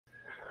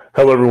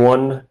Hello,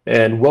 everyone,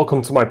 and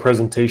welcome to my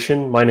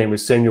presentation. My name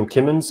is Samuel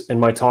Kimmons, and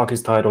my talk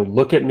is titled,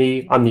 Look at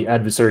Me, I'm the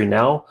Adversary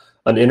Now,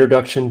 an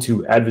Introduction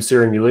to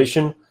Adversary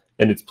Emulation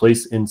and its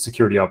Place in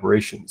Security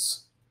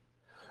Operations.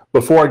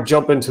 Before I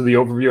jump into the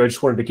overview, I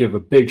just wanted to give a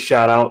big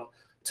shout out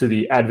to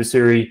the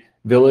Adversary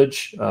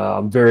Village.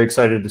 I'm very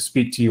excited to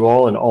speak to you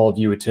all and all of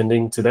you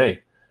attending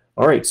today.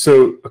 All right,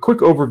 so a quick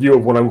overview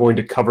of what I'm going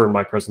to cover in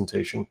my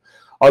presentation.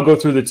 I'll go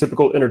through the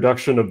typical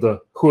introduction of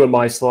the Who Am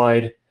I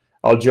slide.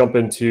 I'll jump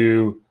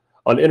into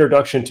an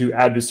introduction to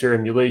adversary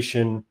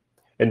emulation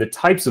and the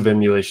types of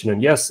emulation.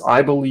 And yes,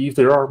 I believe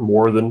there are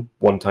more than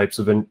one type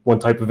of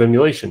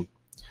emulation.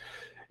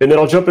 And then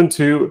I'll jump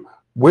into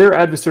where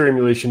adversary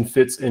emulation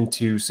fits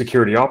into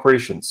security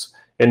operations.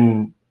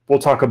 And we'll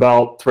talk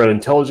about threat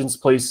intelligence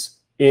place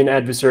in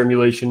adversary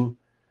emulation.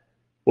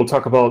 We'll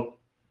talk about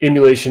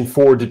emulation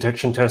for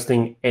detection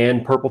testing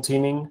and purple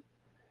teaming,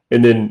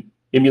 and then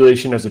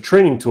emulation as a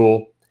training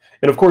tool.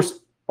 And of course,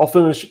 I'll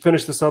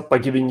finish this up by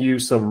giving you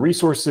some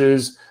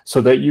resources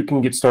so that you can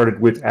get started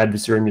with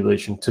adversary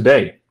emulation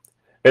today.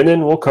 And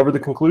then we'll cover the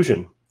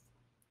conclusion.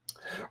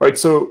 All right,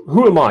 so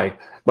who am I?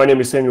 My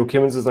name is Samuel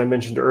Kimmons, as I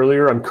mentioned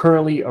earlier. I'm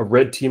currently a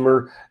red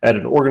teamer at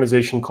an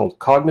organization called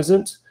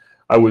Cognizant.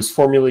 I was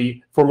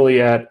formerly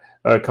at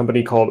a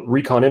company called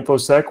Recon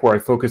InfoSec, where I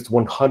focused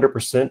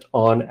 100%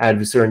 on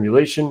adversary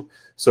emulation,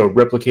 so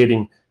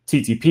replicating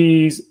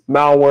TTPs,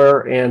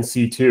 malware, and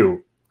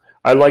C2.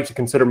 I like to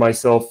consider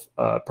myself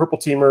a purple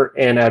teamer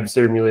and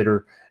adversary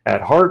emulator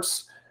at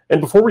hearts. And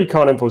before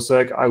Recon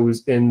InfoSec, I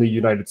was in the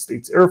United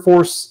States Air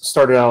Force,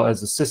 started out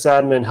as a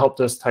sysadmin, help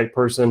desk type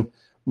person,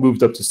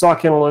 moved up to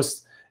SOC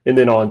analyst, and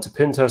then on to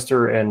pen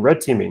tester and red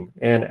teaming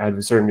and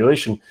adversary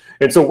emulation.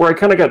 And so where I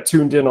kind of got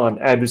tuned in on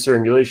adversary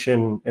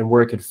emulation and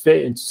where it could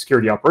fit into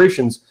security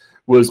operations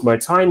was my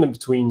time in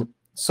between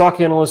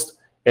SOC analyst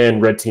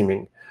and red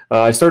teaming.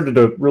 I started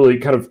to really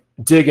kind of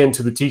dig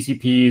into the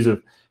TTPs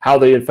of how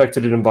they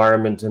affected an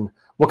environment and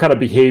what kind of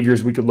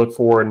behaviors we could look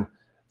for, and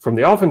from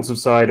the offensive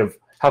side of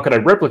how could I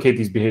replicate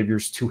these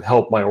behaviors to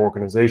help my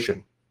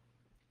organization.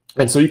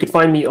 And so you can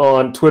find me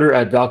on Twitter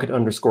at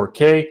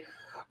Valken_K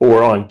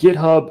or on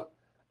GitHub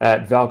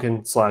at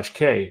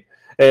Valken/K.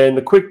 And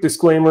the quick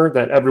disclaimer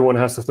that everyone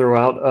has to throw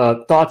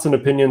out, thoughts and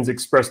opinions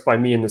expressed by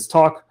me in this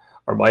talk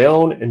are my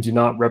own and do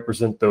not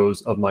represent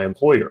those of my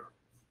employer.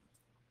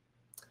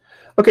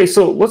 Okay,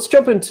 so let's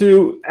jump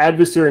into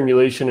adversary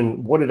emulation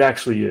and what it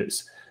actually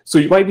is. So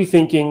you might be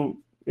thinking,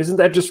 isn't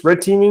that just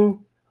red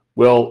teaming?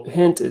 Well,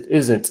 hint, it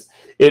isn't.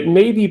 It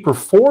may be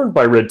performed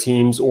by red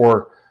teams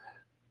or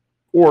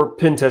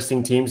pen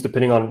testing teams,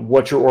 depending on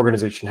what your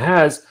organization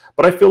has,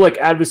 but I feel like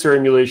adversary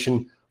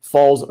emulation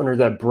falls under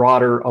that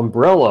broader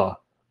umbrella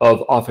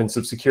of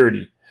offensive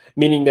security,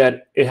 meaning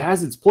that it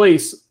has its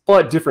place,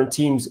 but different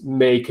teams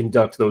may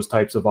conduct those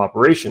types of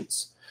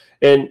operations.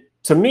 And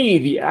to me,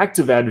 the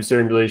active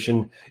adversary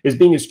emulation is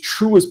being as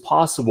true as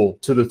possible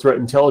to the threat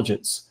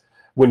intelligence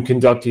when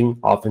conducting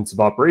offensive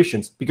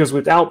operations, because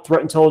without threat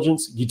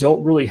intelligence, you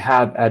don't really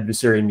have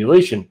adversary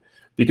emulation,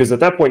 because at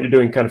that point, you're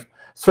doing kind of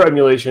threat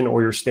emulation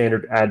or your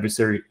standard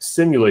adversary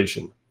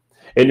simulation.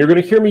 And you're going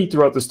to hear me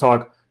throughout this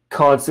talk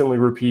constantly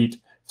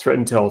repeat threat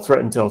intel, threat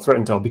intel, threat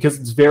intel, because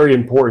it's very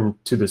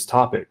important to this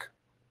topic.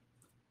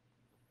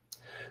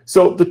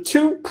 So the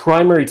two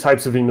primary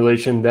types of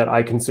emulation that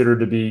I consider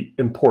to be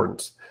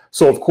important.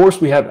 So of course,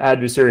 we have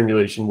adversary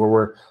emulation, where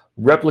we're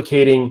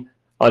replicating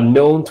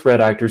unknown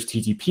threat actors,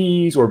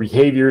 TTPs, or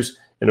behaviors.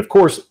 And of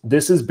course,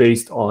 this is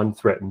based on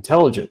threat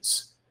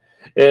intelligence.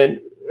 And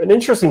an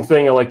interesting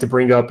thing I like to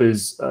bring up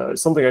is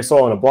something I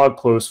saw on a blog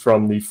post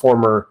from the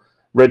former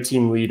red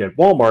team lead at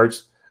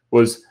Walmart,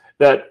 was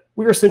that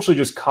we're essentially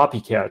just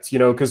copycats,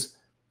 because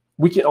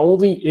we can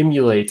only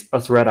emulate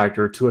a threat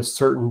actor to a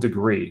certain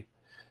degree.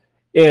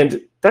 And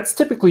that's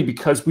typically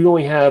because we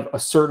only have a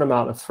certain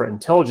amount of threat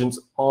intelligence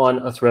on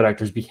a threat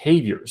actor's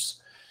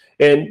behaviors.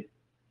 And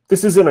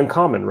this isn't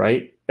uncommon,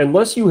 right?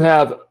 Unless you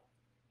have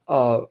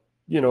a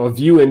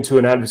view into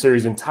an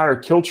adversary's entire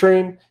kill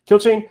chain,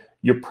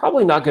 you're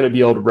probably not going to be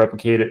able to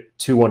replicate it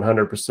to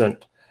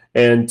 100%.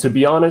 And to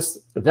be honest,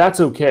 that's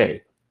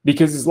okay,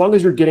 because as long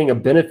as you're getting a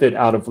benefit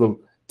out of the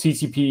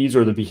TTPs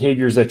or the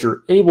behaviors that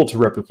you're able to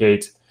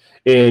replicate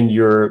in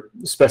your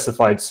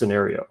specified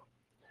scenario.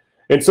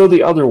 And so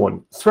the other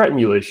one, threat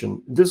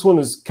emulation, this one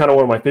is kind of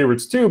one of my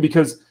favorites too,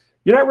 because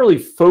you're not really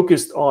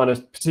focused on a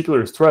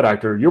particular threat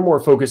actor. You're more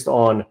focused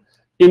on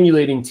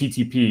emulating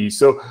TTP.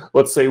 So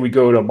let's say we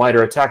go to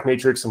MITRE ATT&CK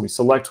matrix and we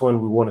select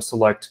one. We want to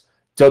select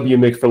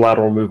WMIC for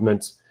lateral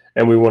movement,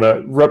 and we want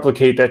to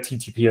replicate that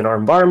TTP in our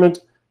environment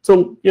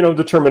to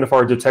determine if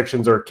our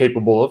detections are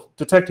capable of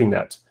detecting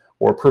that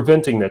or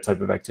preventing that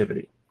type of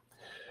activity.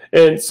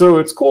 And so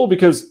it's cool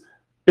because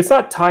it's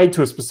not tied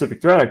to a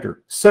specific threat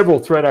actor. Several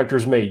threat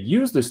actors may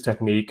use this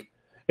technique,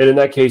 and in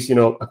that case,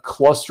 a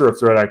cluster of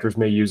threat actors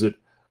may use it,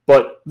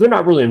 but they're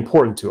not really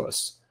important to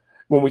us.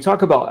 When we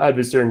talk about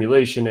adversary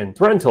emulation and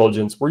threat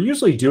intelligence, we're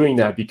usually doing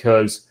that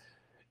because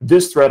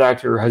this threat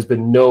actor has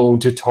been known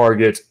to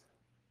target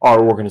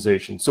our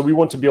organization. So we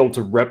want to be able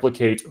to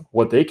replicate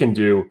what they can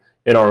do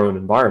in our own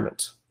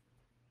environment.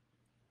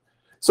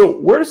 So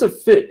where does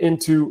it fit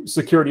into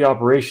security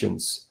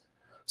operations?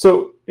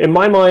 So in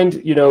my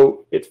mind,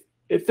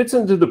 it fits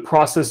into the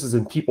processes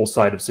and people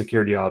side of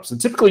security ops.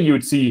 And typically you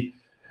would see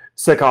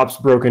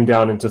SecOps broken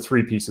down into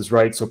three pieces,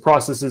 right? So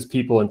processes,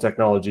 people, and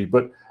technology.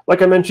 But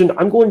like I mentioned,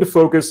 I'm going to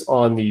focus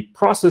on the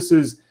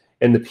processes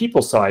and the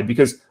people side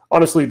because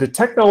honestly, the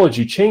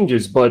technology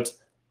changes, but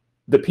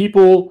the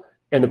people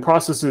and the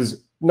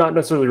processes not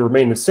necessarily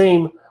remain the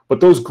same, but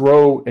those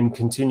grow and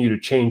continue to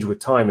change with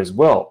time as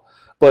well.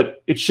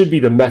 But it should be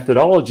the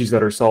methodologies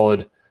that are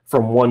solid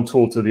from one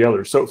tool to the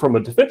other. So from a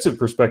defensive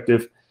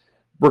perspective,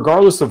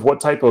 regardless of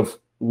what type of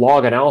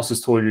log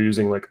analysis tool you're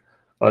using, like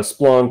a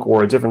Splunk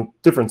or a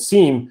different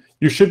SIEM,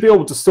 you should be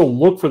able to still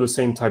look for the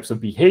same types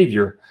of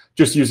behavior,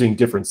 just using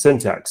different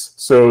syntax.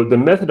 So the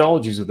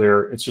methodologies are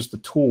there, it's just the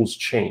tools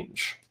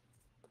change.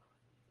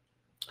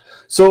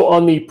 So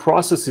on the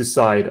processes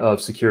side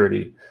of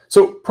security,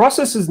 so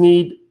processes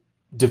need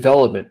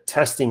development,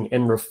 testing,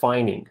 and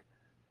refining.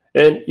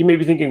 And you may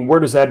be thinking,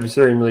 where does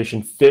adversary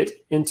emulation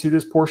fit into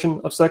this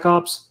portion of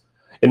SecOps?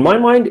 In my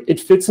mind, it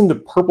fits into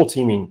purple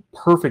teaming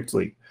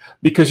perfectly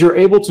because you're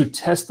able to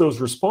test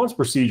those response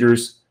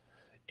procedures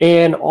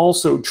and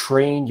also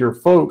train your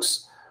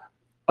folks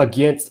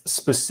against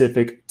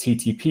specific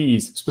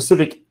TTPs,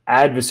 specific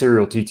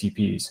adversarial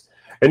TTPs.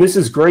 And this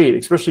is great,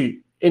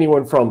 especially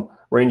anyone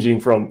ranging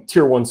from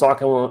tier 1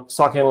 SOC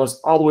analyst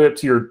all the way up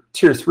to your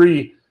tier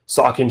 3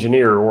 SOC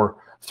engineer or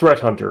threat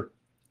hunter.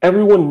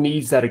 Everyone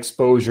needs that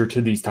exposure to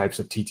these types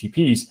of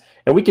TTPs,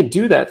 and we can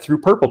do that through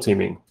purple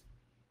teaming.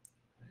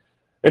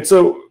 And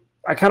so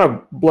I kind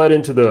of bled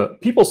into the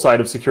people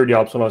side of security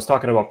ops when I was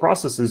talking about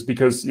processes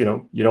because, you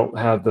don't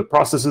have the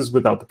processes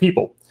without the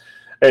people.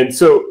 And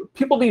so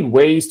people need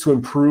ways to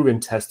improve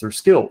and test their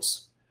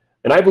skills.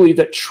 And I believe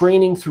that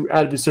training through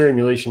adversary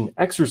emulation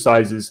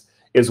exercises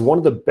is one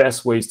of the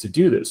best ways to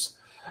do this.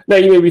 Now,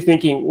 you may be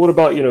thinking, what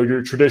about,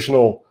 your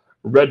traditional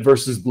red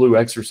versus blue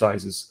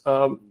exercises?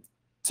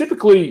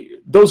 Typically,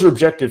 those are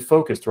objective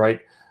focused,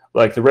 right?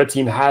 Like the red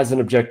team has an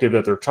objective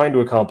that they're trying to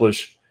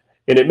accomplish,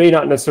 and it may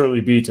not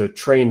necessarily be to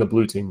train the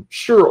blue team.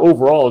 Sure,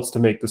 overall, it's to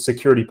make the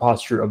security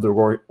posture of the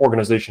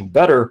organization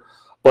better,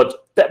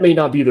 but that may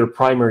not be their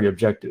primary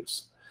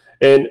objectives.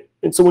 And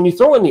so when you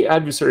throw in the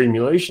adversary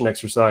emulation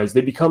exercise,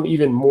 they become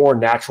even more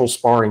natural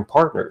sparring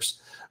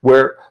partners,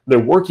 where they're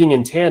working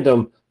in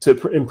tandem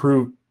to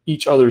improve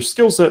each other's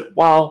skill set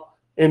while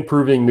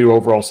improving the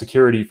overall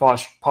security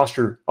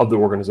posture of the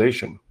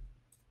organization.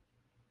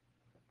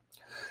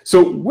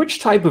 So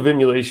which type of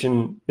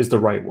emulation is the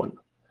right one?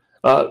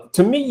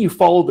 To me, you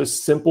follow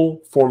this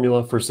simple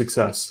formula for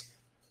success.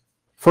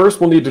 First,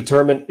 we'll need to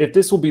determine if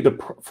this will be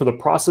for the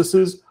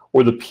processes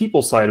or the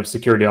people side of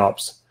security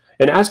ops,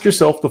 and ask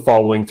yourself the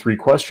following three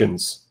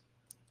questions.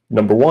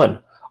 Number one,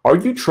 are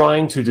you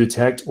trying to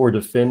detect or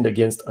defend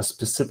against a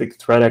specific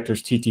threat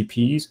actor's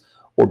TTPs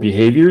or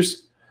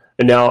behaviors?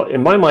 And now,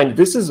 in my mind,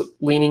 this is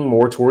leaning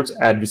more towards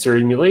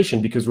adversary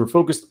emulation because we're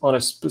focused on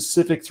a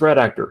specific threat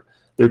actor,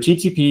 their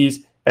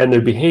TTPs, and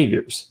their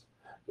behaviors.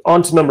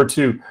 On to number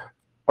two,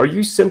 are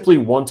you simply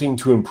wanting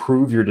to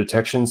improve your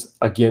detections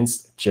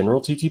against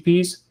general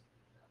TTPs?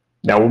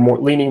 Now we're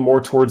leaning more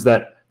towards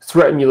that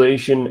threat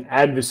emulation,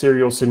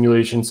 adversarial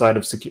simulation side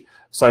of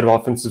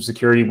offensive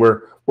security,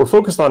 where we're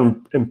focused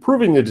on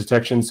improving the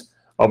detections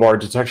of our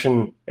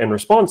detection and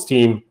response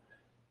team,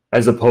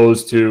 as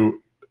opposed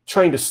to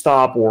trying to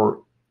stop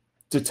or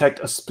detect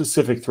a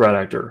specific threat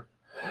actor.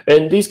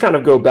 And these kind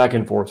of go back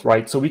and forth,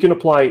 right? So we can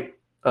apply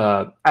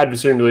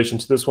adversary emulation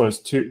to this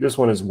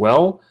one as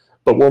well,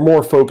 but we're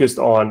more focused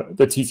on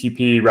the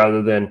TTP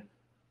rather than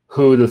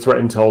who the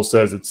threat intel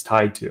says it's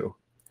tied to.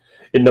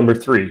 And number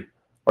three,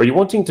 are you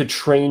wanting to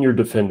train your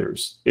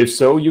defenders? If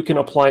so, you can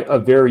apply a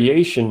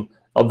variation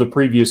of the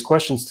previous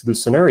questions to the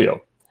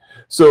scenario.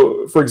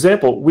 So for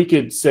example, we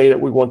could say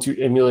that we want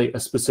to emulate a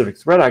specific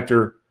threat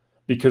actor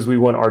because we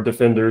want our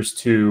defenders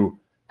to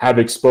have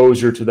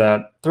exposure to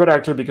that threat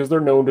actor because they're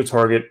known to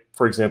target,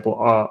 for example,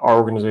 our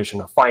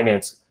organization, a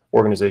finance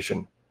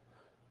organization.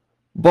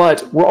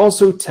 But we're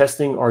also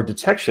testing our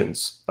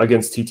detections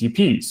against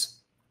TTPs.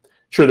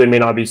 Sure, they may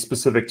not be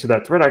specific to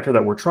that threat actor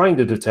that we're trying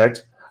to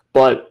detect,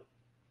 but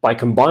by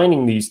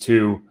combining these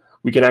two,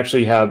 we can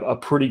actually have a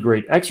pretty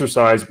great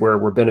exercise where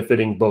we're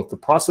benefiting both the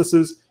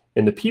processes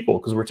and the people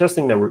because we're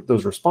testing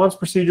those response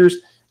procedures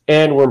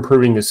and we're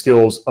improving the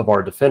skills of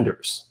our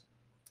defenders.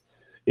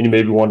 And you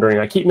may be wondering,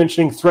 I keep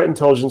mentioning threat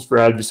intelligence for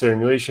adversary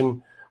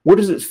emulation. Where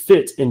does it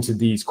fit into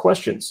these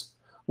questions?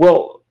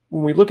 Well,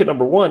 when we look at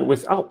number one,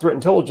 without threat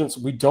intelligence,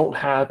 we don't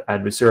have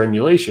adversary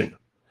emulation.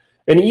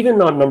 And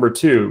even on number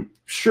two,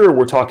 sure,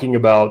 we're talking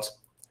about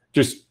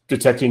just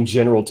detecting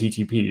general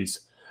TTPs.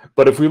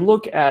 But if we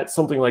look at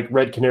something like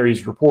Red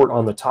Canary's report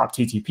on the top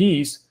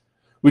TTPs,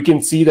 we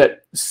can see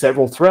that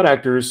several threat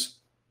actors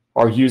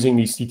are using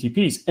these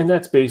TTPs, and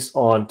that's based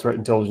on threat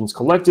intelligence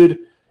collected,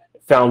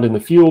 found in the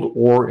field,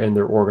 or in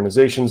their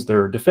organizations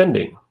they're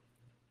defending.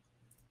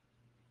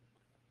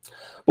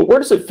 But where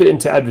does it fit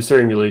into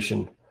adversary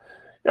emulation?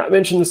 Now, I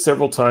mentioned this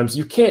several times.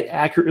 You can't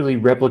accurately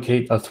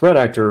replicate a threat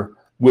actor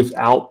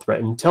without threat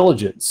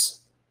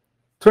intelligence.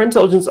 Threat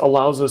intelligence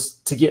allows us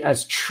to get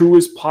as true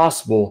as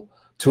possible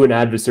to an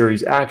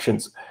adversary's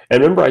actions.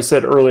 And remember, I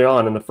said early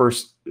on in the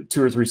first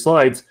 2 or 3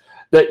 slides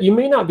that you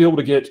may not be able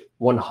to get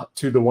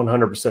to the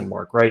 100%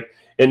 mark, right?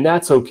 And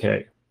that's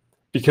okay,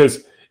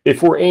 because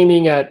if we're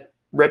aiming at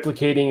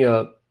replicating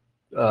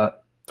a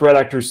threat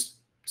actor's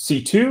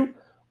C2,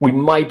 we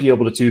might be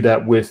able to do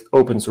that with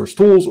open source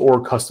tools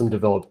or custom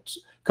developed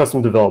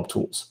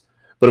tools.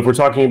 But if we're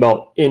talking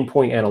about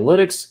endpoint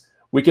analytics,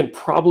 we can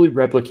probably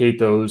replicate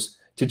those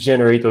to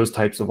generate those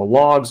types of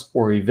logs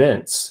or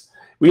events.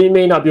 We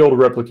may not be able to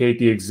replicate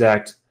the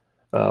exact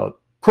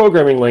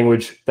programming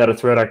language that a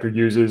threat actor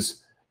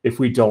uses if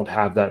we don't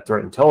have that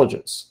threat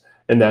intelligence,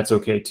 and that's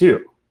okay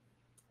too.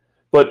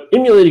 But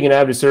emulating an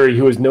adversary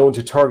who is known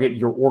to target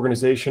your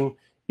organization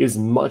is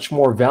much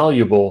more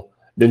valuable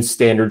than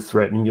standard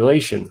threat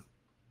emulation.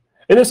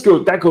 And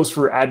that goes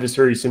for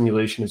adversary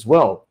simulation as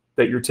well,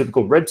 that your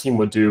typical red team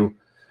would do.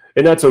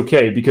 And that's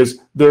okay, because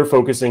they're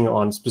focusing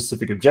on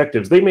specific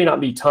objectives. They may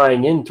not be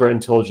tying in threat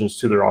intelligence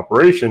to their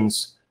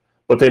operations,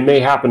 but they may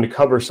happen to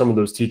cover some of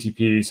those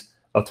TTPs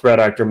a threat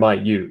actor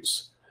might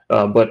use.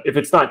 But if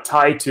it's not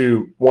tied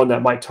to one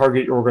that might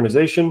target your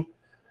organization,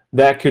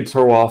 that could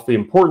throw off the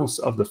importance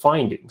of the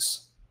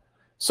findings.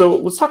 So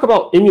let's talk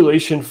about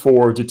emulation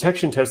for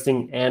detection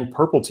testing and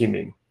purple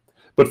teaming.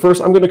 But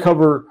first, I'm going to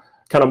cover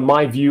kind of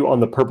my view on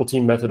the purple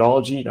team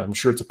methodology. I'm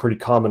sure it's a pretty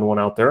common one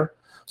out there.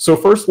 So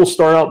first, we'll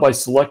start out by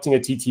selecting a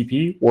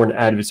TTP or an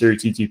adversary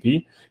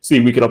TTP. See,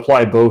 we can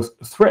apply both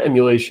threat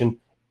emulation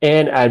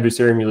and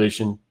adversary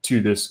emulation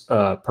to this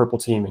purple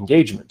team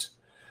engagement.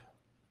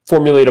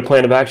 Formulate a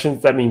plan of action.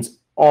 That means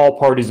all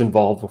parties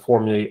involved will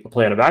formulate a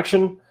plan of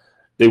action.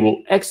 They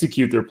will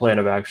execute their plan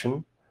of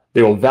action.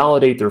 They will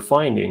validate their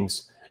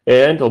findings,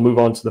 and they'll move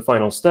on to the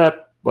final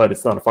step, but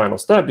it's not a final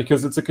step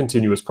because it's a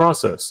continuous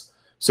process.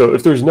 So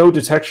if there's no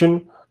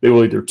detection, they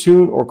will either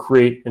tune or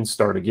create and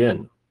start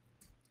again.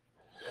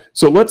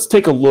 So let's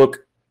take a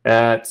look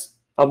at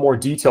a more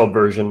detailed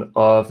version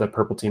of the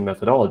purple team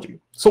methodology.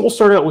 So we'll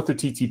start out with the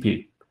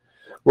TTP.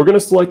 We're going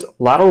to select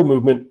lateral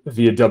movement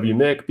via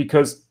WMIC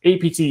because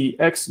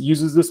APTX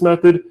uses this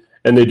method,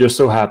 and they just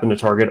so happen to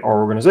target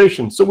our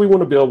organization. So we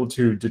want to be able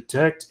to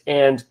detect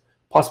and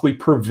possibly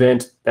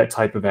prevent that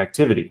type of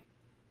activity.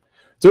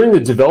 During the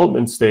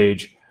development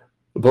stage,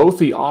 both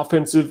the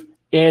offensive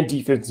and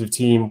defensive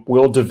team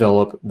will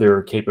develop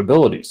their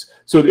capabilities.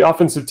 So the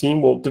offensive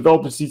team will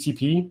develop a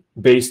TTP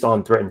based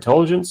on threat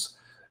intelligence.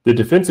 The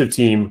defensive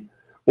team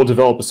will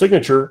develop a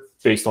signature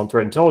based on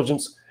threat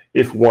intelligence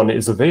if one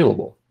is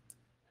available.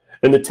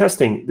 And the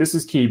testing, this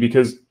is key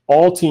because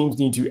all teams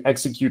need to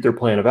execute their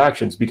plan of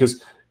actions,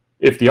 because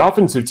if the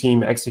offensive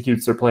team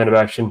executes their plan of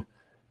action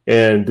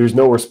and there's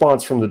no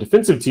response from the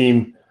defensive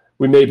team,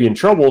 we may be in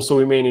trouble, so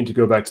we may need to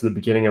go back to the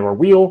beginning of our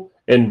wheel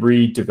and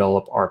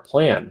redevelop our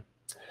plan.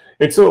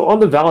 And so on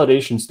the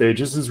validation stage,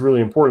 this is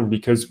really important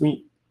because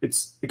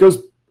it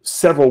goes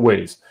several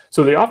ways.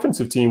 So the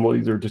offensive team will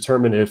either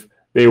determine if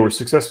they were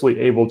successfully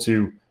able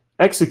to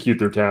execute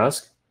their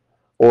task,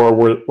 or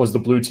was the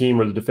blue team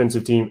or the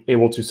defensive team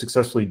able to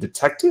successfully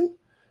detect it.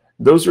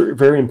 Those are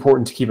very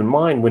important to keep in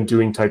mind when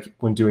doing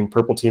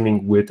purple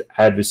teaming with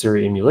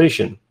adversary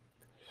emulation.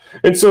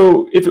 And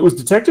so if it was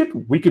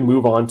detected, we can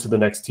move on to the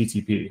next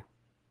TTP.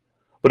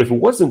 But if it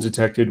wasn't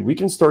detected, we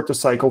can start the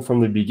cycle from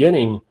the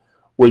beginning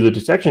where the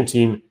detection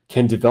team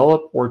can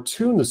develop or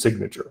tune the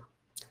signature.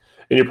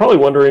 And you're probably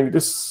wondering,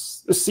 this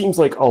seems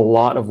like a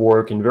lot of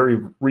work and very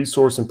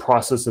resource and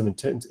process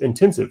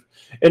intensive.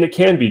 And it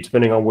can be,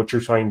 depending on what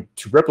you're trying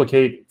to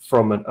replicate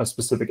from a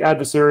specific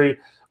adversary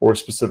or a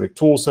specific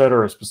tool set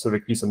or a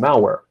specific piece of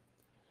malware.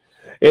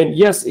 And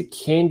yes, it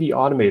can be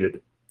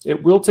automated.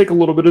 It will take a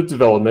little bit of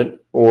development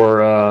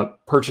or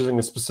purchasing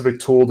a specific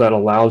tool that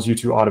allows you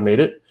to automate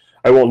it.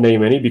 I won't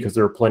name any because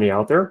there are plenty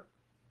out there.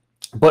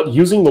 But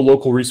using the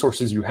local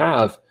resources you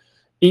have,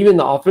 even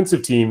the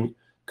offensive team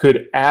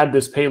could add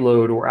this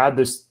payload or add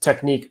this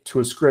technique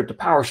to a script, a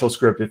PowerShell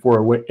script, if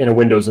we're in a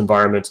Windows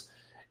environment.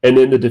 And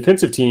then the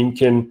defensive team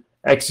can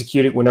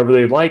execute it whenever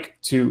they like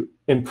to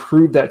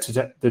improve that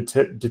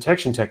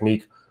detection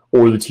technique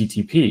or the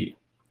TTP.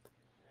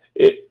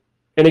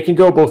 And it can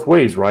go both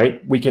ways,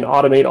 right? We can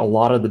automate a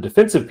lot of the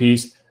defensive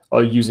piece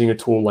using a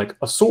tool like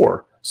a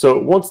SOAR. So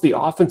once the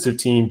offensive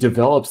team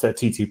develops that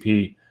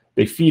TTP,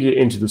 they feed it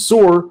into the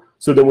SOAR,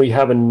 so then we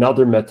have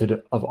another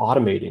method of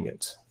automating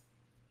it.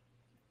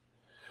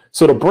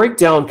 So to break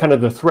down kind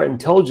of the threat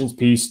intelligence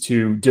piece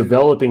to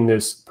developing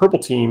this purple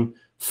team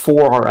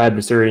for our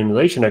adversary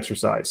emulation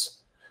exercise.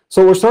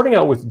 So we're starting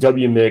out with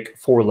WMIC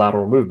for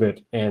lateral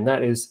movement, and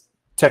that is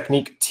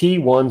technique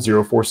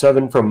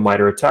T1047 from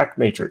MITRE Attack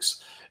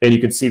Matrix. And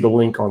you can see the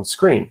link on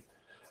screen.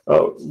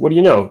 What do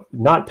you know?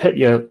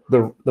 NotPetya,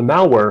 the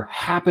malware,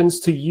 happens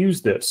to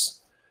use this.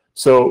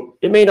 So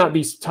it may not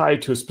be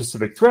tied to a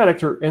specific threat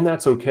actor, and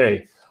that's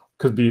okay,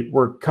 because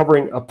we're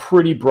covering a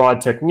pretty broad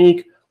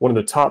technique, one of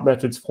the top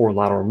methods for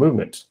lateral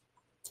movement.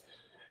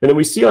 And then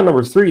we see on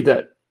number 3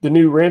 that the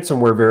new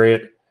ransomware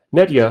variant,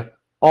 Netya,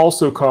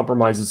 also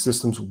compromises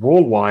systems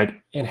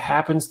worldwide and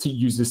happens to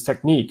use this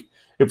technique.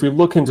 If we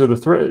look into the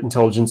threat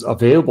intelligence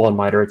available on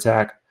MITRE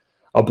ATT&CK,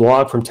 a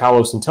blog from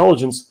Talos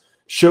Intelligence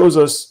shows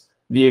us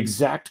the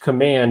exact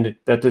command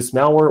that this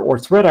malware or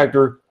threat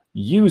actor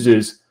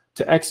uses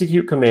to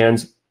execute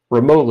commands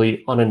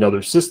remotely on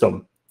another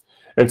system.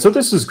 And so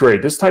this is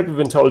great. This type of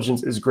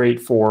intelligence is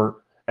great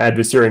for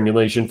adversary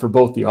emulation for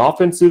both the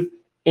offensive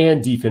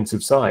and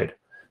defensive side.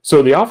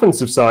 So the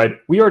offensive side,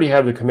 we already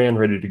have the command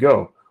ready to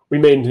go. We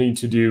may need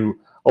to do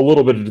a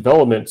little bit of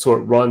development so it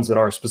runs in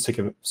our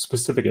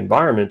specific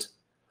environment.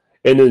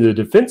 And then the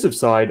defensive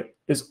side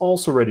is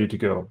also ready to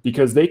go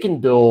because they can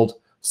build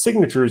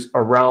signatures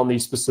around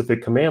these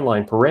specific command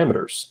line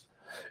parameters.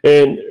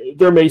 And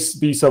there may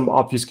be some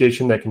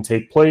obfuscation that can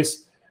take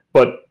place,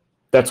 but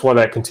that's why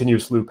that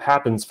continuous loop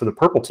happens for the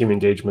purple team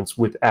engagements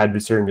with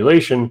adversary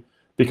emulation,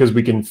 because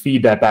we can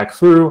feed that back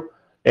through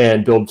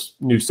and build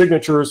new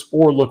signatures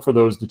or look for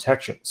those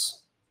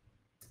detections.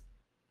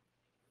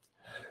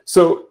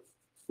 So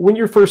when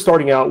you're first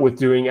starting out with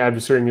doing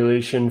adversary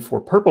emulation for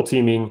purple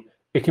teaming,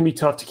 it can be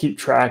tough to keep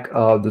track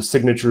of the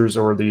signatures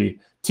or the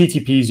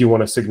TTPs you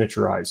want to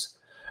signaturize.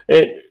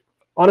 And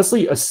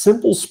honestly, a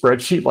simple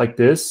spreadsheet like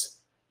this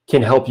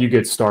can help you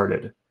get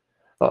started.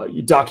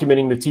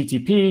 Documenting the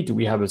TTP, do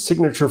we have a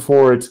signature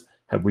for it?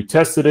 Have we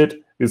tested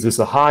it? Is this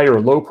a high or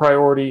low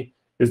priority?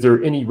 Is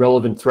there any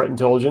relevant threat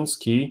intelligence?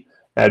 Key,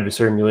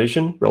 adversary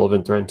emulation,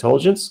 relevant threat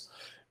intelligence.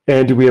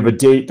 And do we have a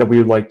date that we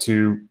would like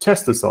to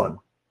test this on?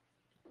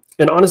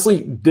 And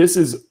honestly, this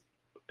is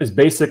as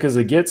basic as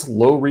it gets,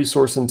 low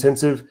resource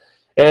intensive,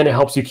 and it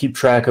helps you keep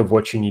track of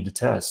what you need to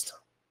test.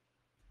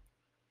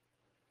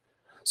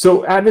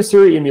 So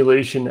adversary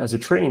emulation as a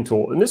training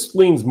tool, and this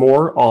leans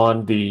more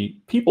on the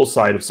people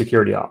side of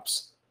security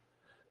ops.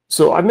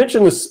 So I've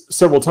mentioned this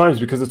several times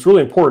because it's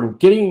really important.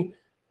 Getting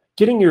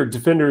your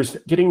defenders,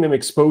 getting them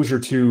exposure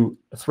to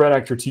threat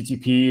actor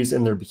TTPs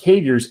and their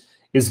behaviors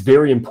is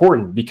very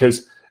important,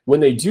 because when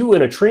they do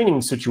in a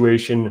training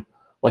situation,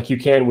 like you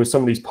can with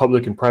some of these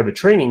public and private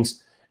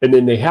trainings, and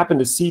then they happen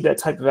to see that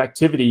type of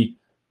activity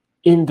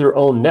in their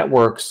own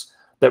networks,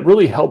 that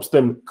really helps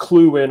them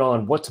clue in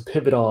on what to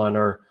pivot on,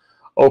 or,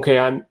 okay,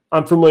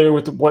 I'm familiar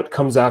with what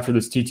comes after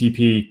this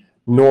TTP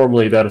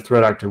normally that a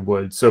threat actor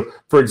would. So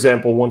for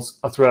example, once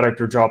a threat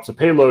actor drops a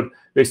payload,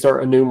 they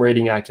start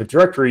enumerating Active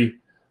Directory,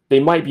 they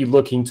might be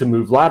looking to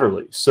move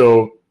laterally.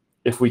 So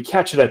if we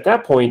catch it at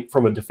that point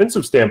from a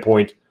defensive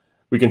standpoint,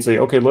 we can say,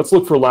 okay, let's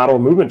look for lateral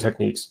movement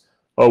techniques.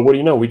 Oh, what do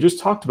you know? We just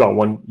talked about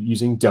one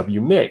using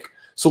WMIC.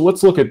 So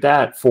let's look at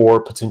that for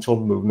potential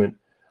movement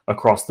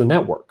across the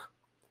network.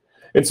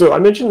 And so I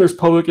mentioned there's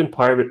public and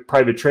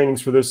private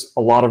trainings for this.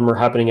 A lot of them are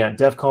happening at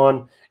DEF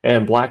CON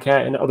and Black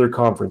Hat and other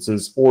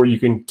conferences, or you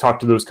can talk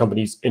to those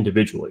companies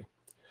individually.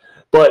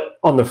 But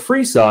on the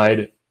free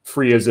side,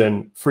 free as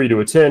in free to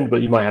attend,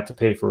 but you might have to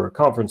pay for a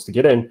conference to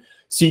get in,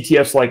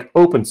 CTFs like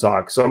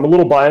OpenSOC. So I'm a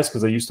little biased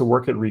because I used to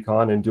work at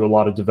Recon and do a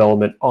lot of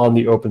development on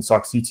the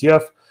OpenSOC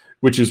CTF,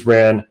 which is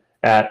ran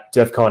at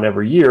DEF CON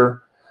every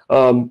year.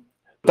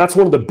 That's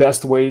one of the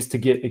best ways to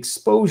get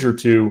exposure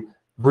to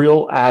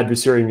real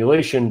adversary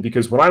emulation,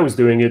 because when I was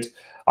doing it,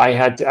 I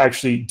had to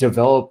actually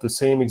develop the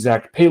same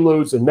exact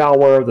payloads and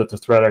malware that the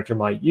threat actor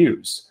might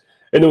use.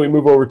 And then we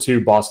move over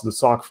to Boss of the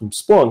SOC from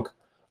Splunk.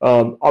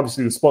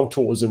 Obviously, the Splunk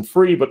tool isn't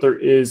free, but there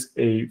is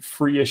a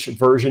free-ish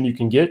version you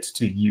can get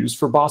to use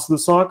for Boss of the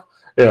SOC,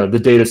 the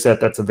data set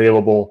that's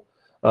available.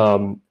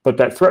 But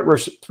that threat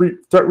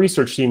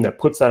research team that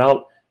puts that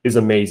out is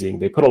amazing.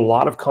 They put a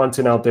lot of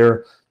content out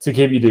there to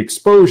give you the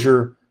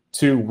exposure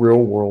to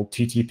real-world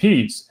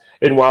TTPs.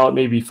 And while it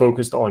may be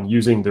focused on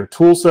using their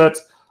tool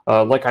sets,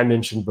 like I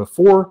mentioned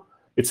before,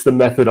 it's the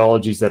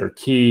methodologies that are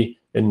key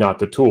and not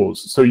the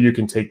tools. So you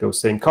can take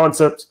those same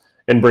concepts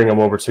and bring them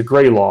over to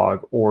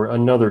Graylog or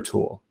another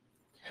tool.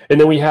 And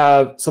then we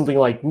have something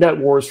like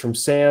NetWars from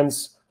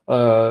SANS.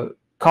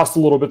 Costs a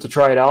little bit to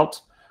try it out,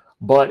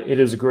 but it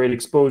is a great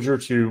exposure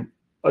to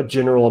a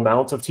general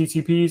amount of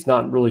TTPs,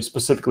 not really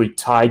specifically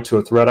tied to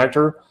a threat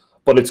actor,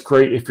 but it's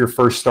great if you're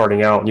first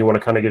starting out and you want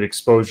to kind of get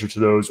exposure to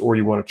those, or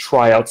you want to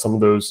try out some of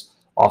those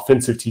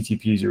offensive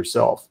TTPs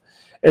yourself.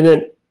 And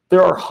then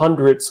there are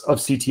hundreds of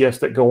CTFs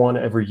that go on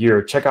every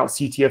year. Check out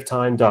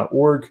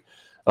ctftime.org.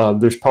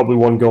 There's probably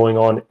one going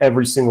on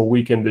every single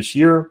weekend this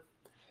year.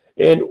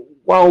 And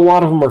while a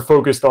lot of them are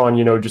focused on,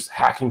 just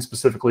hacking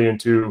specifically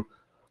into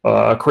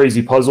a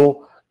crazy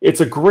puzzle, it's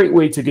a great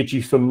way to get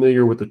you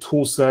familiar with the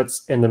tool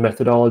sets and the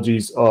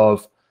methodologies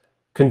of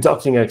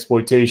conducting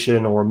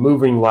exploitation or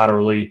moving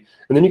laterally.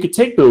 And then you could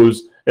take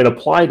those and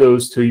apply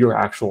those to your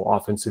actual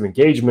offensive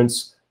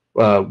engagements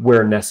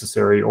where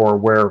necessary or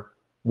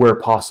where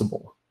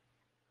possible.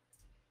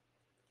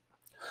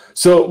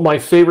 So my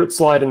favorite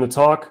slide in the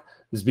talk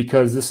is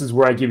because this is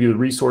where I give you the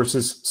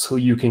resources so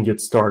you can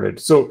get started.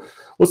 So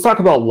let's talk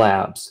about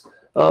labs.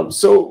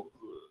 So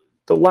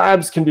the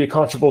labs can be a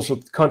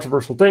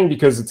controversial thing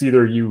because it's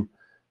either you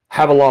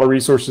have a lot of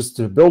resources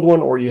to build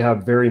one or you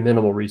have very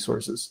minimal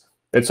resources.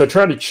 And so I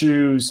try to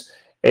choose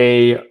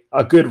a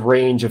good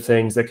range of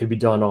things that could be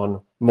done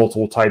on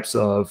multiple types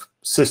of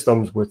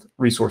systems with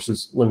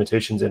resources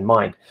limitations in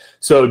mind.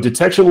 So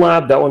detection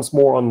lab, that one's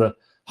more on the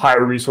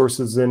higher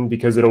resources in,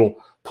 because it'll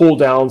pull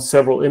down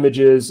several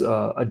images,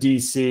 a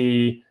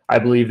DC. I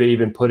believe they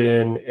even put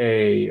in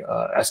a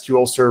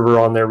SQL server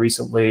on there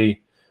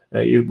recently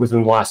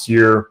within the last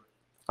year.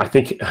 I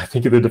think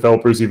the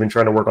developers even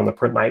trying to work on the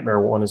Print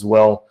Nightmare one as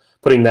well,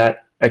 putting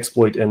that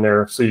exploit in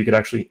there so you could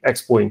actually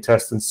exploit and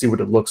test and see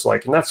what it looks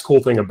like. And that's the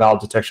cool thing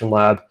about Detection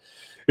Lab,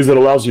 is it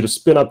allows you to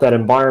spin up that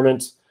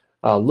environment,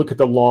 look at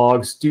the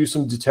logs, do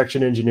some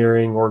detection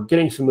engineering, or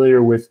getting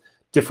familiar with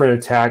different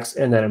attacks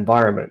in that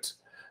environment.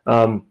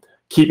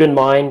 Keep in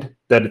mind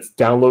that it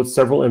downloads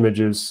several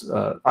images,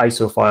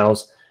 ISO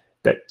files,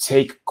 that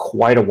take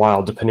quite a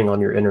while depending on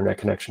your internet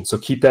connection. So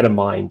keep that in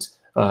mind,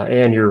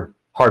 and your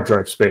hard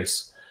drive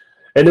space.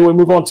 And then we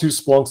move on to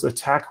Splunk's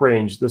attack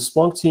range. The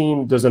Splunk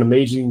team does an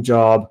amazing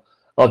job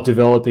of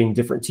developing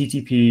different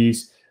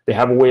TTPs. They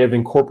have a way of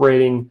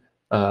incorporating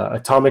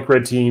Atomic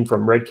Red Team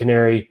from Red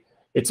Canary.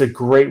 It's a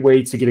great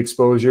way to get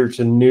exposure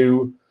to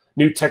new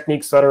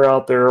techniques that are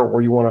out there,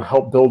 or you want to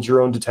help build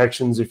your own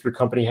detections if your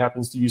company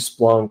happens to use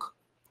Splunk.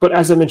 But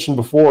as I mentioned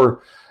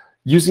before,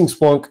 using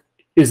Splunk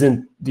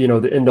isn't the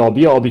end-all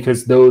be-all,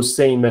 because those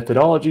same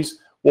methodologies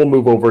will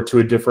move over to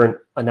a different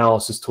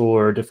analysis tool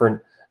or a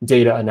different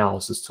data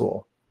analysis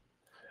tool.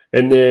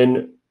 And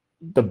then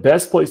the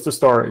best place to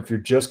start if you're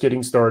just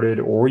getting started,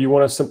 or you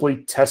want to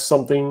simply test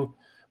something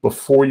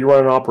before you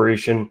run an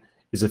operation,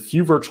 is a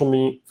few virtual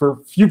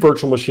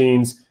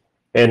machines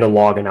and a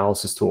log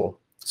analysis tool.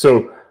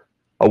 So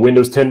a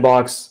Windows 10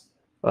 box,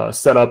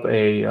 set up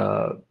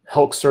a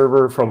Helk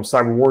server from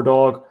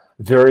CyberWarDog,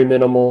 very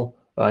minimal.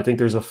 I think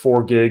there's a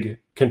 4 gig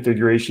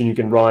configuration you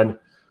can run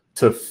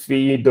to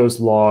feed those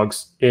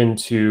logs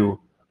into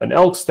an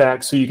elk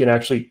stack so you can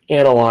actually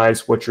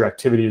analyze what your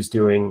activity is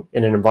doing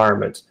in an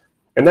environment.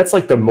 And that's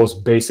like the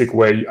most basic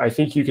way. I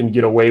think you can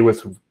get away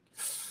with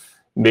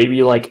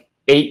maybe like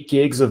 8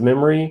 gigs of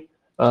memory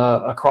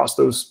across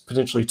those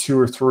potentially 2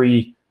 or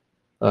 3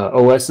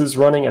 OSs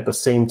running at the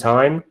same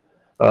time.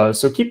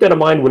 So keep that in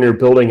mind when you're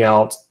building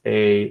out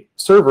a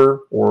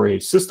server or a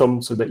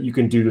system, so that you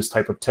can do this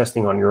type of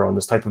testing on your own,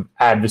 this type of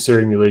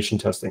adversary emulation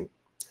testing.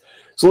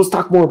 So let's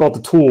talk more about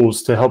the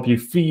tools to help you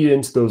feed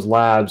into those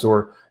labs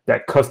or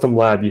that custom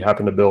lab you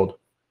happen to build.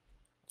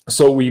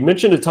 So we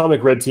mentioned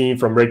Atomic Red Team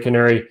from Red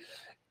Canary.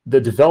 The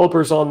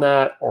developers on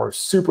that are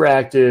super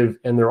active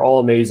and they're all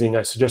amazing.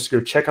 I suggest you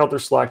go check out their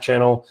Slack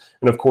channel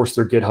and of course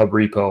their GitHub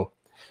repo.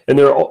 And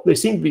they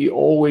seem to be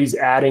always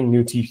adding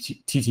new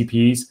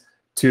TTPs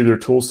to their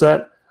tool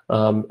set.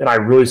 And I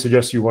really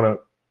suggest you want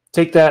to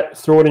take that,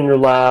 throw it in your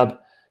lab,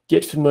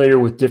 get familiar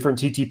with different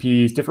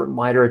TTPs, different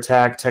MITRE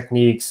attack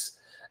techniques.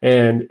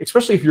 And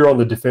especially if you're on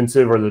the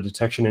defensive or the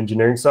detection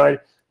engineering side,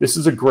 this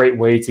is a great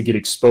way to get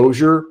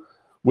exposure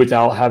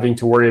without having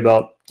to worry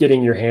about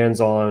getting your hands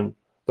on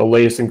the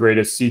latest and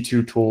greatest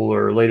C2 tool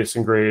or latest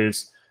and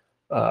greatest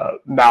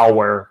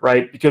malware,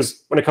 right?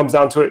 Because when it comes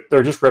down to it,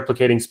 they're just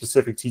replicating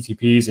specific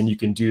TTPs, and you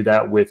can do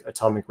that with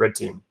Atomic Red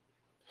Team.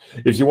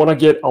 If you want to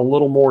get a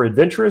little more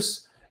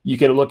adventurous, you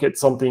can look at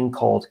something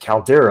called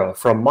Caldera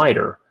from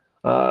MITRE.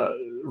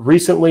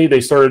 Recently,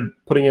 they started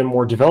putting in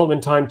more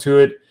development time to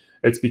it.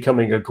 It's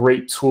becoming a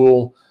great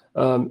tool.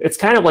 It's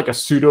kind of like a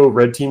pseudo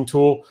red team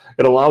tool.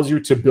 It allows you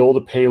to build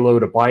a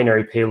payload, a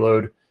binary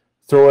payload,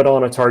 throw it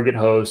on a target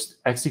host,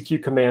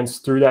 execute commands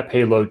through that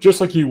payload,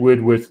 just like you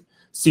would with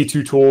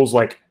C2 tools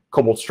like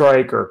Cobalt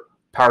Strike or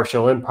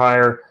PowerShell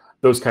Empire,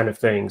 those kind of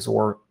things,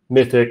 or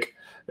Mythic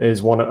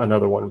is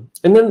another one.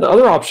 And then the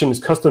other option is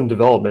custom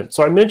development.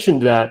 So I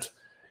mentioned that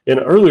in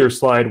an earlier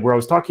slide where I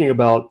was talking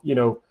about,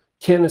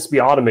 can this be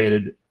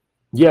automated?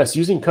 Yes,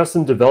 using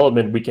custom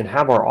development, we can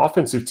have our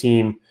offensive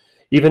team,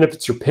 even if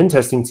it's your pen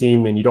testing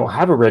team and you don't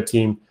have a red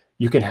team,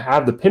 you can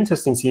have the pen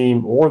testing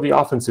team or the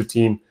offensive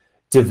team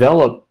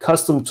develop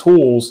custom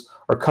tools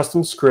or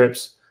custom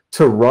scripts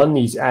to run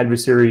these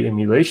adversary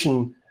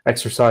emulation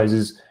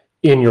exercises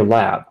in your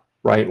lab,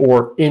 right?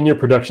 Or in your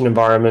production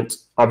environment.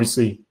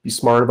 Obviously, be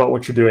smart about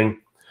what you're doing,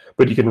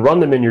 but you can run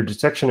them in your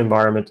detection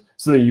environment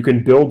so that you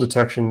can build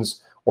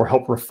detections or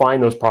help refine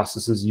those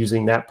processes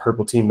using that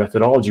purple team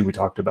methodology we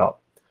talked about.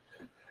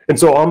 And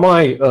so on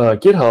my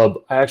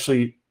GitHub, I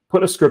actually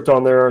put a script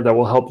on there that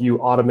will help you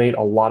automate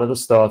a lot of the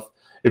stuff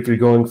if you're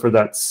going for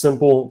that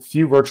simple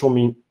few virtual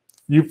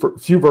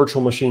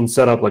machine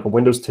setup, like a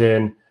Windows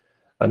 10,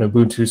 an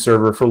Ubuntu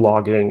server for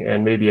logging,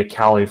 and maybe a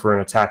Kali for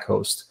an attack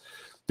host.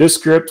 This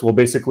script will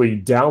basically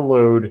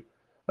download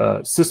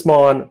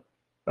Sysmon,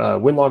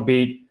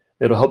 WinLogBeat.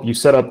 It'll help you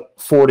set up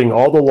forwarding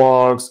all the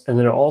logs, and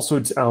then it'll also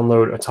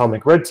download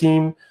Atomic Red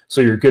Team,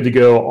 so you're good to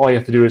go. All you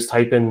have to do is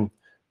type in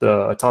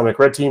the Atomic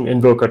Red Team,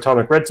 invoke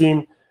Atomic Red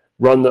Team,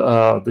 run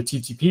the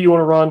TTP you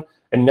want to run,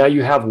 and now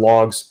you have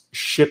logs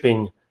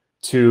shipping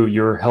to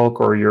your Helk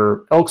or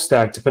your Elk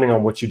stack, depending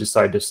on what you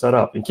decide to set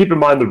up. And keep in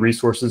mind the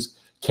resources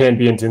can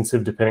be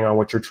intensive depending on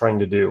what you're trying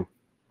to do.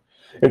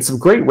 And some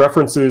great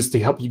references to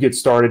help you get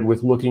started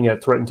with looking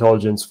at threat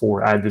intelligence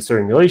for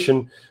adversary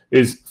emulation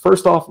is,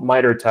 first off,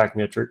 MITRE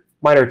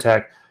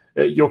ATT&CK.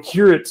 You'll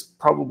hear it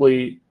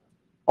probably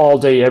all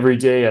day, every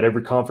day at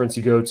every conference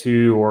you go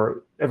to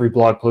or every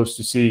blog post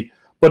you see,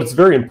 but it's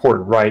very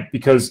important, right?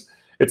 Because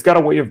it's got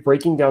a way of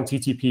breaking down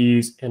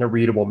TTPs in a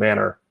readable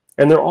manner.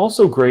 And they're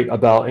also great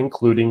about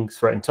including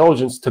threat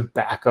intelligence to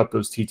back up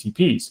those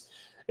TTPs.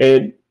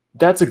 And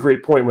that's a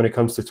great point when it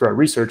comes to threat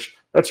research.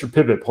 That's your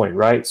pivot point,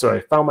 right? So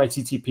I found my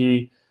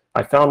TTP,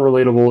 I found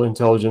relatable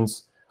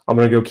intelligence. I'm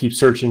going to go keep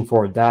searching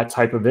for that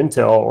type of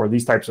intel or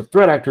these types of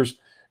threat actors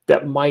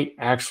that might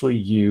actually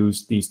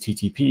use these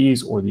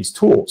TTPs or these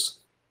tools.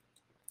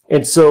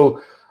 And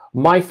so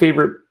my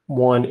favorite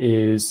one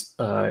is,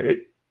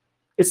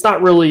 it's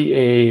not really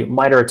a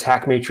MITRE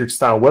attack matrix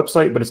style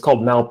website, but it's called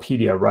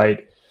Malpedia,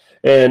 right?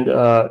 And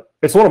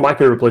it's one of my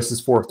favorite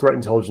places for threat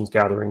intelligence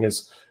gathering,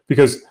 is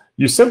because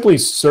you simply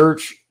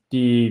search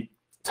the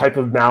type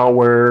of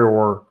malware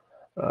or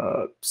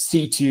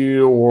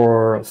C2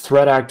 or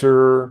threat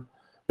actor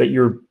that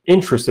you're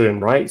interested in,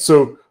 right?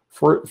 So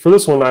for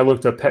this one, I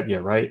looked up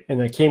Petya, right?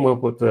 And I came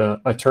up with the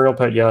Eternal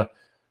Petya.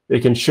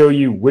 It can show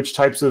you which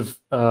types of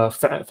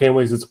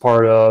families it's a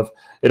part of.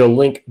 It'll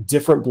link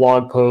different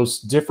blog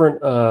posts,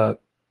 different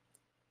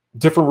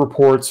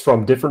reports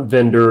from different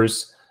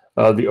vendors,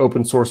 the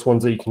open source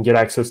ones that you can get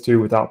access to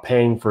without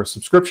paying for a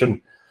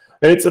subscription.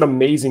 And it's an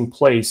amazing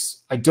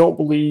place. I don't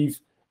believe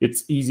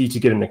it's easy to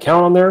get an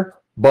account on there,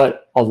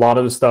 but a lot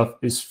of the stuff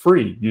is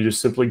free. You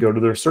just simply go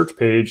to their search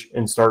page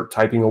and start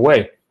typing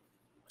away.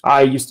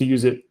 I used to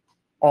use it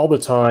all the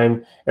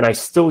time, and I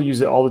still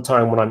use it all the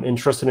time when I'm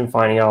interested in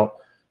finding out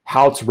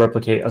how to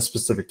replicate a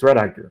specific threat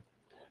actor.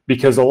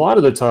 Because a lot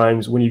of the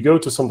times when you go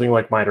to something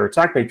like MITRE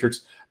Attack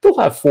Matrix, they'll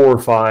have 4 or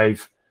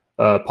 5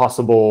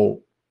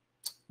 possible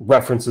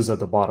references at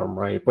the bottom,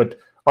 right? But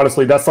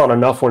honestly, that's not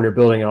enough when you're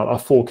building out a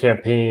full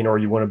campaign, or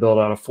you want to build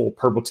out a full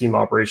purple team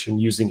operation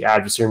using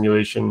adversary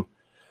emulation,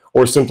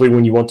 or simply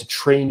when you want to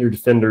train your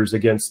defenders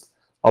against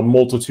a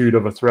multitude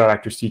of a threat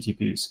actor's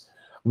TTPs.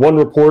 One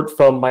report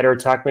from MITRE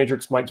Attack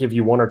Matrix might give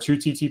you 1 or 2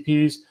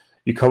 TTPs.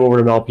 You come over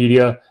to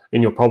Malpedia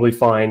and you'll probably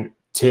find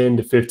 10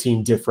 to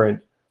 15 different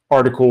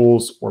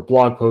articles or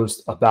blog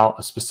posts about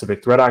a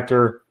specific threat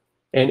actor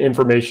and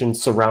information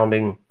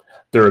surrounding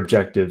their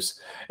objectives.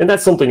 And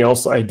that's something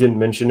else I didn't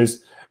mention,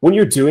 is when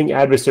you're doing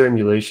adversary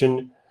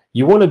emulation,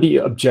 you want to be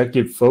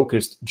objective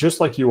focused, just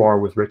like you are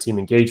with red team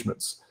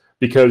engagements,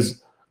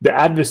 because the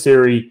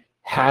adversary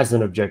has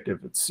an objective.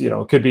 It's, it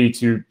could be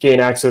to gain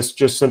access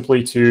just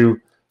simply to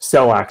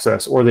sell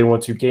access, or they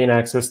want to gain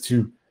access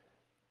to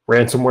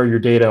ransomware your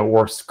data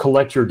or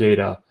collect your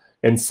data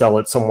and sell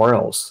it somewhere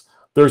else.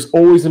 There's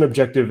always an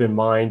objective in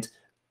mind,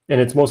 and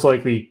it's most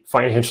likely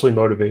financially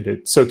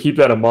motivated. So keep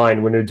that in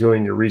mind when you're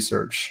doing your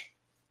research.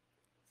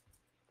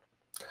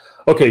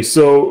 Okay,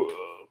 so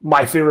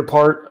my favorite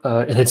part,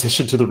 in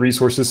addition to the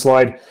resources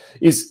slide,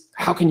 is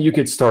how can you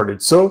get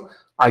started? So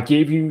I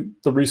gave you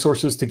the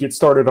resources to get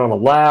started on a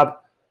lab,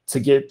 to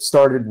get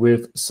started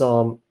with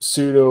some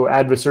pseudo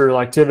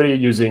adversarial activity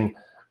using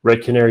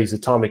Red Canary's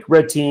Atomic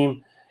Red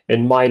Team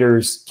and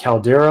MITRE's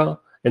Caldera.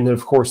 And then,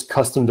 of course,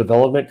 custom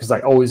development, because I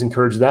always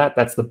encourage that.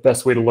 That's the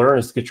best way to learn,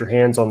 is to get your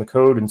hands on the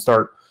code and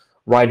start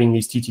writing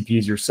these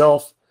TTPs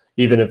yourself,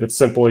 even if it's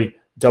simply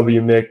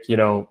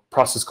wmic,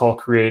 process call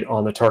create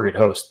on the target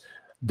host.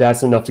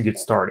 That's enough to get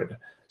started.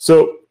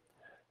 So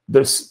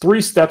there's 3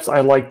 steps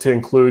I like to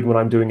include when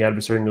I'm doing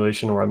adversary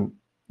emulation, or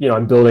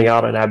I'm building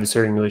out an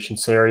adversary emulation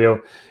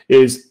scenario.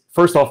 Is,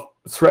 first off,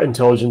 threat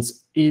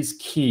intelligence is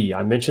key.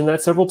 I mentioned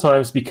that several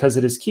times because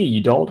it is key.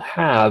 You don't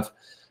have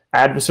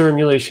adversary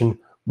emulation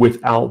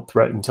without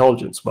threat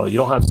intelligence. Well, you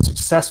don't have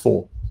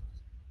successful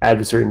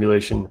adversary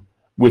emulation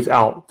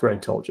without threat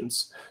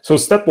intelligence. So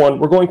step 1,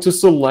 we're going to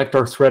select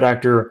our threat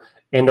actor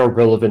and our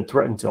relevant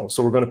threat intel.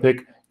 So we're going to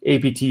pick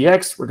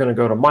APTX, we're going to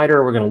go to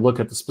MITRE, we're going to look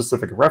at the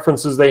specific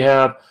references they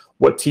have,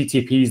 what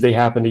TTPs they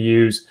happen to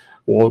use.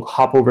 We'll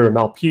hop over to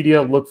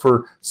Malpedia, look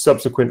for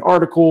subsequent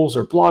articles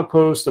or blog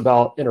posts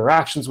about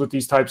interactions with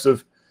these types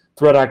of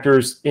threat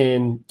actors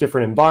in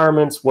different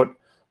environments, what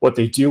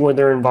they do when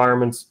they're in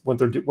environments,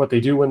 what they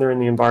do when they're in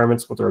the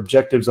environments, what their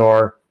objectives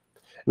are.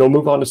 And we'll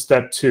move on to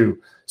step 2.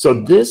 So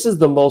this is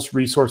the most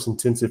resource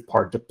intensive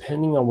part,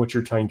 depending on what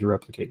you're trying to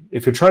replicate.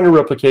 If you're trying to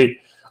replicate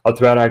a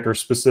threat actor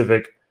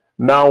specific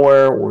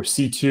malware or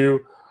C2,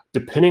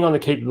 depending on the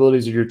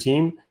capabilities of your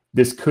team,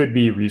 this could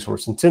be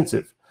resource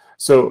intensive.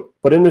 So,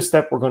 but in this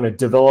step, we're going to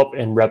develop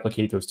and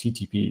replicate those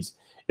TTPs.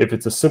 If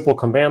it's a simple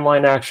command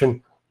line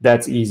action,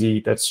 that's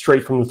easy. That's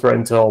straight from the threat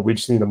intel. We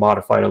just need to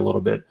modify it a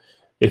little bit.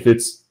 If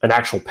it's an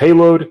actual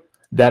payload,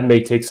 that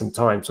may take some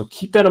time. So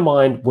keep that in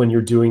mind when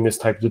you're doing this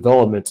type of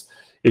development,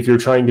 if you're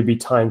trying to be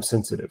time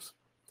sensitive.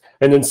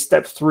 And then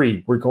step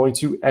 3, we're going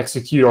to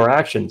execute our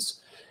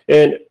actions.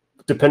 And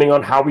depending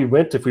on how we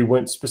went, if we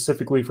went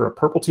specifically for a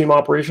purple team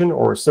operation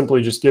or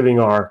simply just giving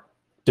our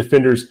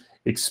defenders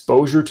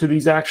exposure to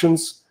these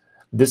actions,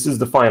 this is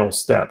the final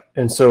step.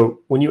 And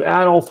so when you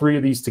add all 3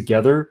 of these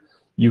together,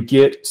 you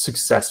get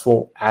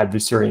successful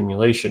adversary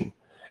emulation.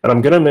 And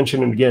I'm going to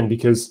mention it again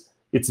because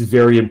it's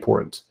very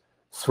important.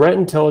 Threat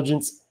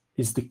intelligence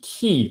is the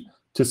key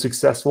to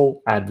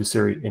successful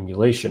adversary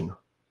emulation.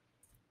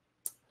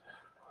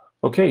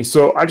 Okay,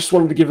 so I just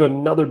wanted to give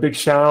another big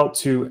shout out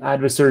to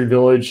Adversary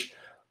Village,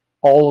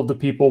 all of the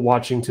people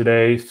watching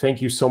today.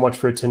 Thank you so much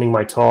for attending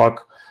my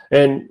talk.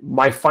 And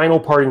my final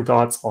parting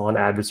thoughts on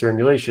adversary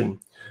emulation.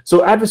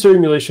 So adversary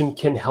emulation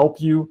can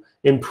help you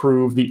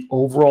improve the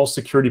overall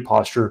security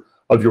posture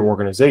of your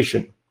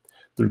organization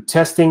through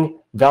testing,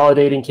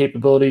 validating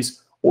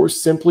capabilities, or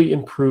simply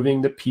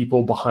improving the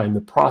people behind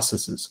the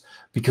processes.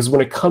 Because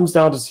when it comes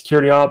down to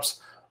security ops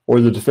or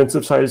the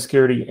defensive side of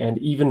security and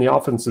even the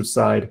offensive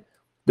side,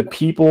 the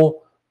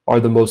people are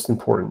the most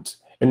important,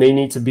 and they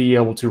need to be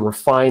able to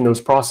refine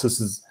those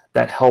processes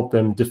that help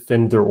them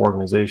defend their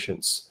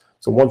organizations.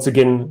 So once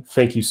again,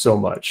 thank you so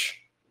much.